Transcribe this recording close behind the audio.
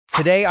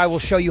Today, I will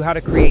show you how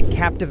to create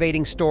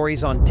captivating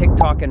stories on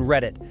TikTok and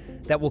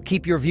Reddit that will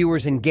keep your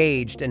viewers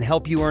engaged and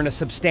help you earn a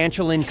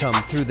substantial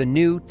income through the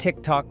new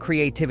TikTok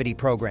creativity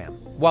program.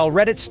 While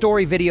Reddit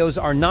story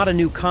videos are not a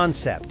new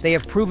concept, they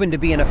have proven to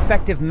be an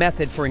effective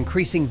method for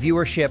increasing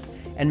viewership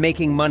and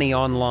making money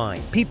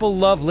online. People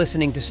love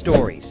listening to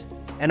stories,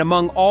 and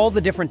among all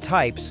the different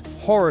types,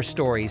 horror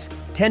stories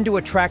tend to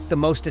attract the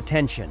most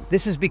attention.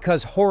 This is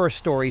because horror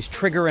stories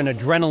trigger an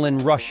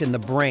adrenaline rush in the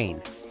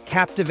brain,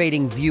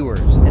 captivating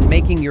viewers and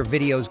making your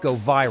videos go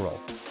viral.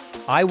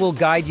 I will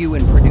guide you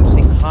in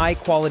producing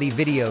high-quality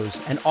videos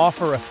and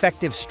offer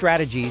effective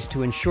strategies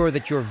to ensure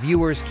that your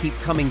viewers keep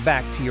coming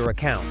back to your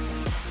account.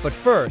 But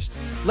first,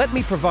 let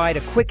me provide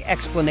a quick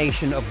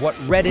explanation of what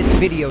Reddit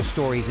video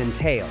stories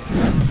entail.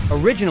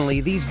 Originally,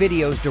 these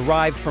videos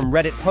derived from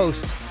Reddit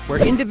posts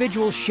where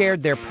individuals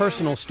shared their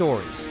personal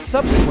stories.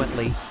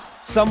 Subsequently,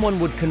 someone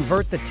would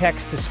convert the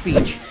text to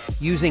speech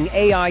using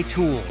AI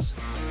tools,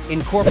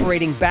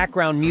 incorporating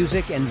background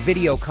music and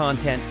video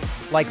content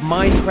like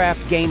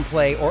Minecraft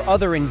gameplay or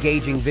other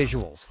engaging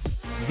visuals.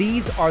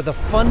 These are the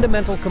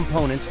fundamental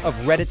components of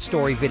Reddit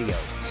story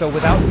videos. So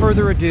without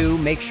further ado,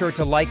 make sure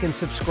to like and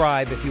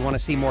subscribe if you want to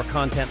see more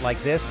content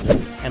like this,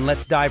 and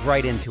let's dive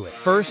right into it.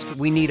 First,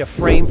 we need a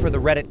frame for the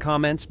Reddit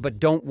comments, but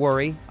don't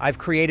worry, I've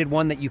created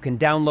one that you can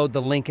download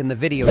the link in the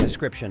video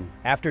description.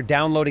 After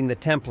downloading the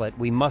template,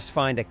 we must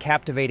find a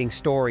captivating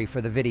story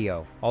for the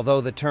video.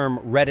 Although the term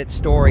Reddit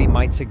story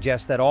might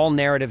suggest that all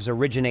narratives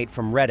originate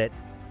from Reddit,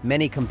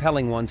 many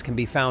compelling ones can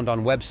be found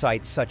on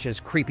websites such as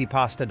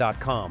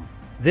creepypasta.com.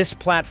 This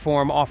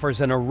platform offers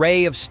an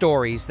array of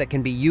stories that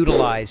can be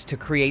utilized to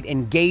create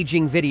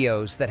engaging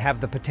videos that have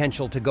the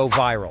potential to go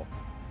viral.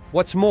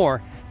 What's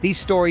more, these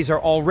stories are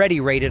already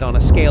rated on a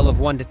scale of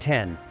 1 to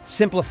 10,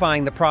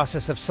 simplifying the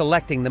process of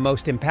selecting the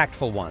most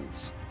impactful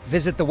ones.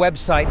 Visit the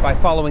website by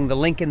following the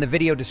link in the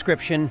video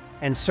description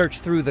and search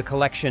through the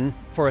collection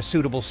for a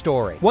suitable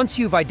story. Once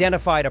you've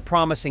identified a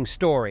promising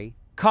story,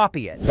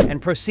 copy it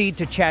and proceed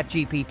to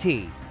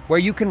ChatGPT, where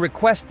you can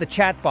request the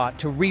chatbot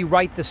to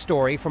rewrite the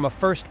story from a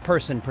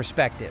first-person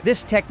perspective.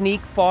 This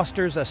technique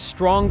fosters a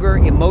stronger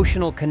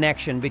emotional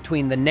connection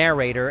between the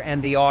narrator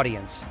and the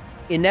audience,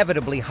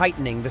 inevitably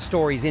heightening the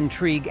story's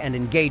intrigue and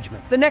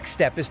engagement. The next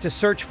step is to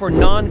search for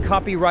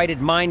non-copyrighted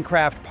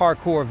Minecraft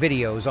parkour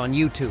videos on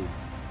YouTube.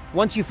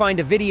 Once you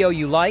find a video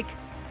you like,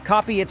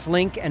 copy its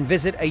link and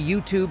visit a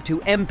YouTube to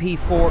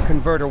MP4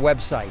 converter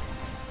website.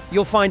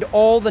 You'll find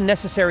all the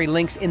necessary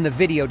links in the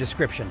video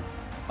description.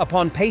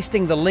 Upon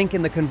pasting the link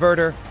in the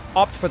converter,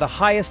 opt for the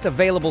highest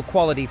available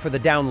quality for the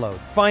download.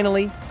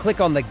 Finally, click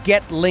on the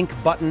Get Link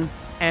button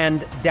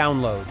and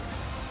download.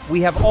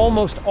 We have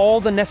almost all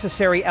the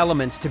necessary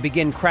elements to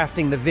begin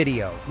crafting the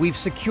video. We've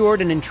secured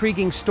an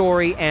intriguing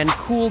story and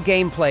cool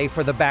gameplay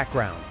for the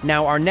background.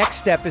 Now our next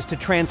step is to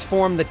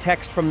transform the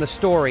text from the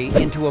story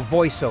into a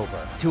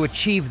voiceover. To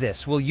achieve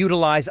this, we'll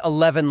utilize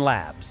 11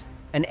 Labs,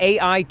 an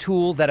AI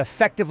tool that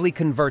effectively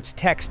converts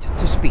text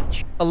to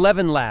speech.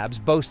 11 Labs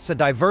boasts a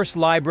diverse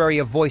library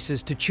of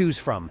voices to choose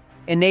from,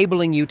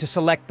 enabling you to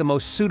select the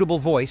most suitable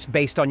voice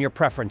based on your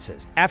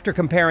preferences. After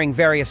comparing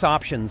various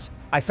options,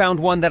 I found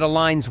one that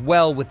aligns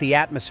well with the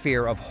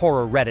atmosphere of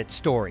horror Reddit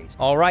stories.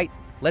 All right,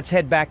 let's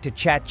head back to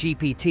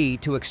ChatGPT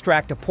to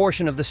extract a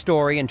portion of the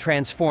story and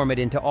transform it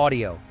into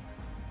audio.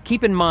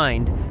 Keep in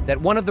mind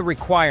that one of the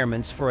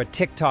requirements for a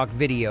TikTok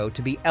video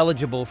to be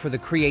eligible for the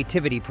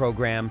creativity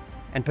program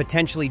and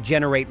potentially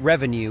generate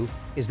revenue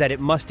is that it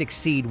must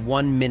exceed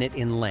 1 minute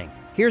in length.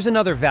 Here's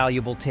another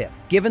valuable tip.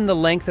 Given the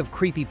length of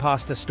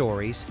creepypasta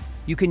stories,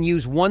 you can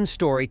use one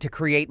story to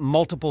create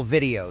multiple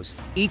videos,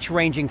 each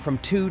ranging from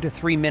 2 to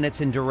 3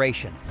 minutes in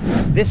duration.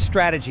 This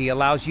strategy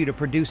allows you to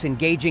produce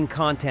engaging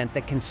content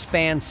that can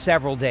span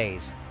several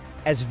days.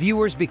 As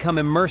viewers become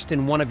immersed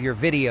in one of your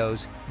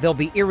videos, they'll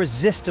be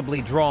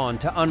irresistibly drawn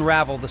to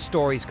unravel the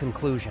story's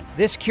conclusion.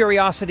 This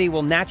curiosity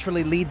will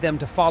naturally lead them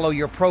to follow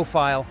your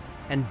profile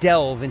and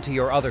delve into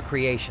your other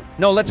creation.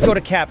 No, let's go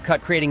to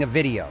CapCut creating a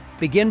video.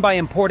 Begin by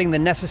importing the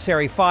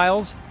necessary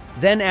files,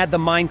 then add the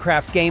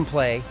Minecraft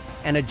gameplay,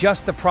 and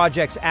adjust the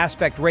project's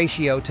aspect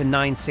ratio to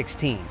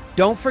 9:16.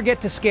 Don't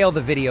forget to scale the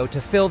video to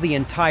fill the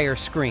entire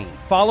screen.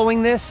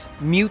 Following this,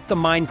 mute the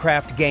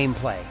Minecraft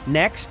gameplay.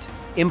 Next,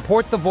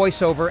 import the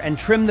voiceover and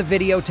trim the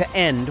video to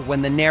end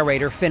when the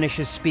narrator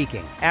finishes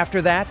speaking. After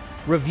that,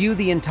 review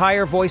the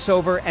entire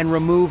voiceover and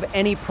remove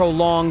any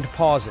prolonged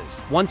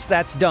pauses. Once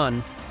that's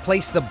done,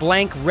 place the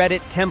blank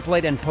Reddit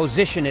template and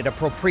position it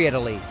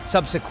appropriately.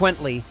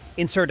 Subsequently,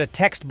 insert a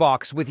text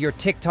box with your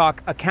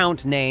TikTok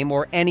account name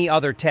or any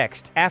other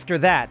text. After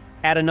that,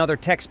 add another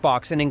text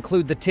box and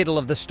include the title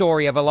of the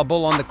story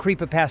available on the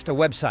Creepypasta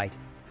website.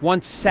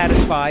 Once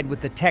satisfied with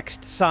the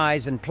text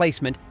size and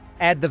placement,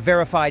 add the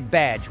verified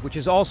badge, which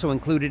is also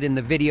included in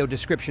the video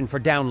description for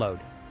download.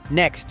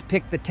 Next,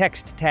 pick the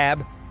text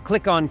tab,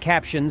 click on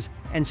Captions,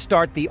 and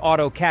start the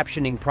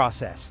auto-captioning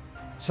process.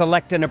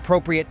 Select an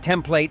appropriate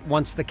template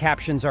once the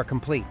captions are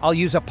complete. I'll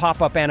use a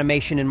pop-up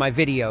animation in my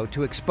video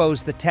to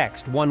expose the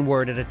text one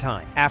word at a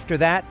time. After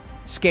that,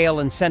 Scale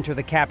and center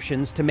the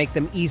captions to make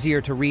them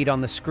easier to read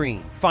on the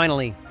screen.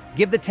 Finally,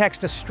 give the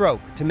text a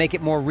stroke to make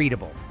it more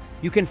readable.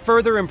 You can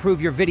further improve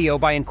your video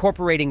by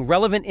incorporating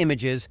relevant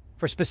images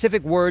for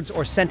specific words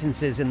or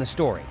sentences in the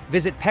story.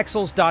 Visit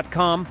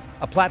Pexels.com,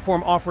 a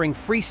platform offering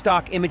free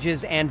stock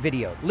images and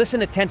video.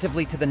 Listen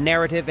attentively to the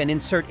narrative and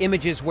insert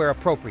images where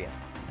appropriate.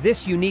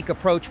 This unique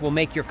approach will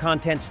make your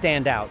content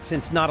stand out,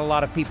 since not a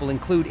lot of people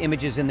include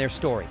images in their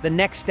story. The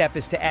next step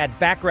is to add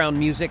background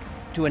music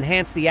to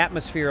enhance the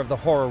atmosphere of the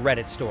horror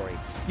Reddit story.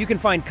 You can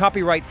find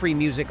copyright-free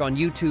music on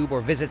YouTube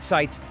or visit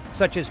sites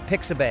such as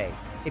Pixabay.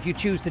 If you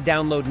choose to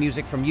download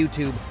music from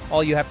YouTube,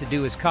 all you have to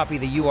do is copy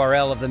the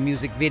URL of the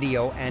music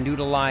video and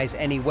utilize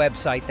any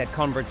website that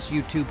converts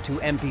YouTube to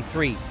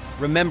MP3.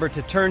 Remember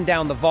to turn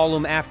down the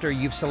volume after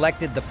you've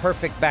selected the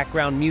perfect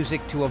background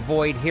music to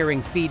avoid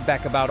hearing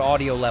feedback about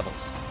audio levels.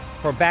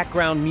 For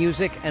background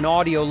music, an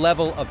audio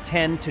level of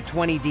 10 to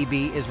 20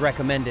 dB is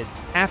recommended.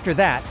 After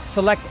that,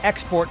 select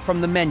Export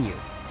from the menu.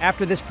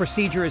 After this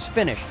procedure is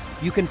finished,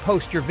 you can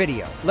post your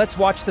video. Let's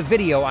watch the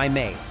video I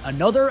made.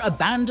 Another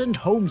abandoned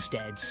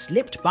homestead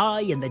slipped by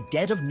in the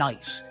dead of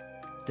night.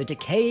 The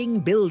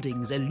decaying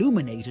buildings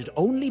illuminated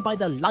only by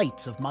the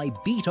lights of my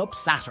beat-up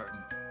Saturn.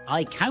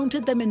 I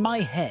counted them in my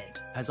head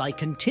as I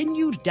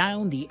continued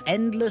down the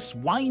endless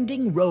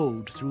winding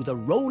road through the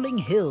rolling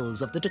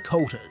hills of the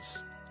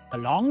Dakotas.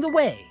 Along the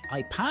way,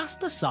 I passed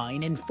the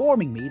sign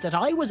informing me that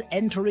I was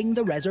entering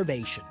the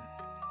reservation.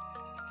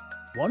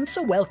 Once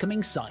a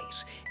welcoming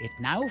sight, it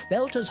now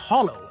felt as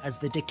hollow as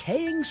the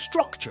decaying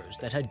structures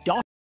that had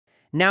dotted.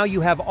 Now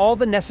you have all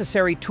the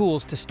necessary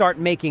tools to start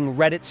making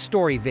Reddit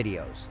story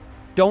videos.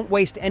 Don't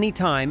waste any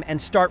time and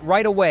start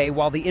right away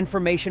while the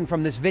information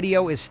from this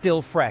video is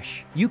still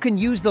fresh. You can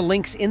use the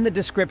links in the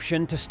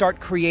description to start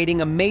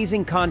creating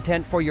amazing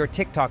content for your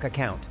TikTok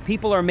account.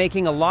 People are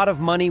making a lot of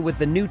money with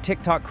the new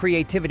TikTok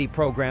creativity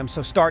program,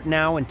 so start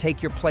now and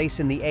take your place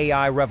in the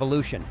AI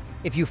revolution.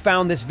 If you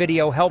found this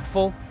video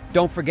helpful,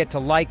 don't forget to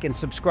like and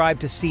subscribe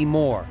to see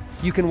more.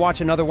 You can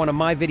watch another one of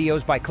my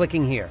videos by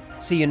clicking here.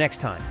 See you next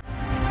time.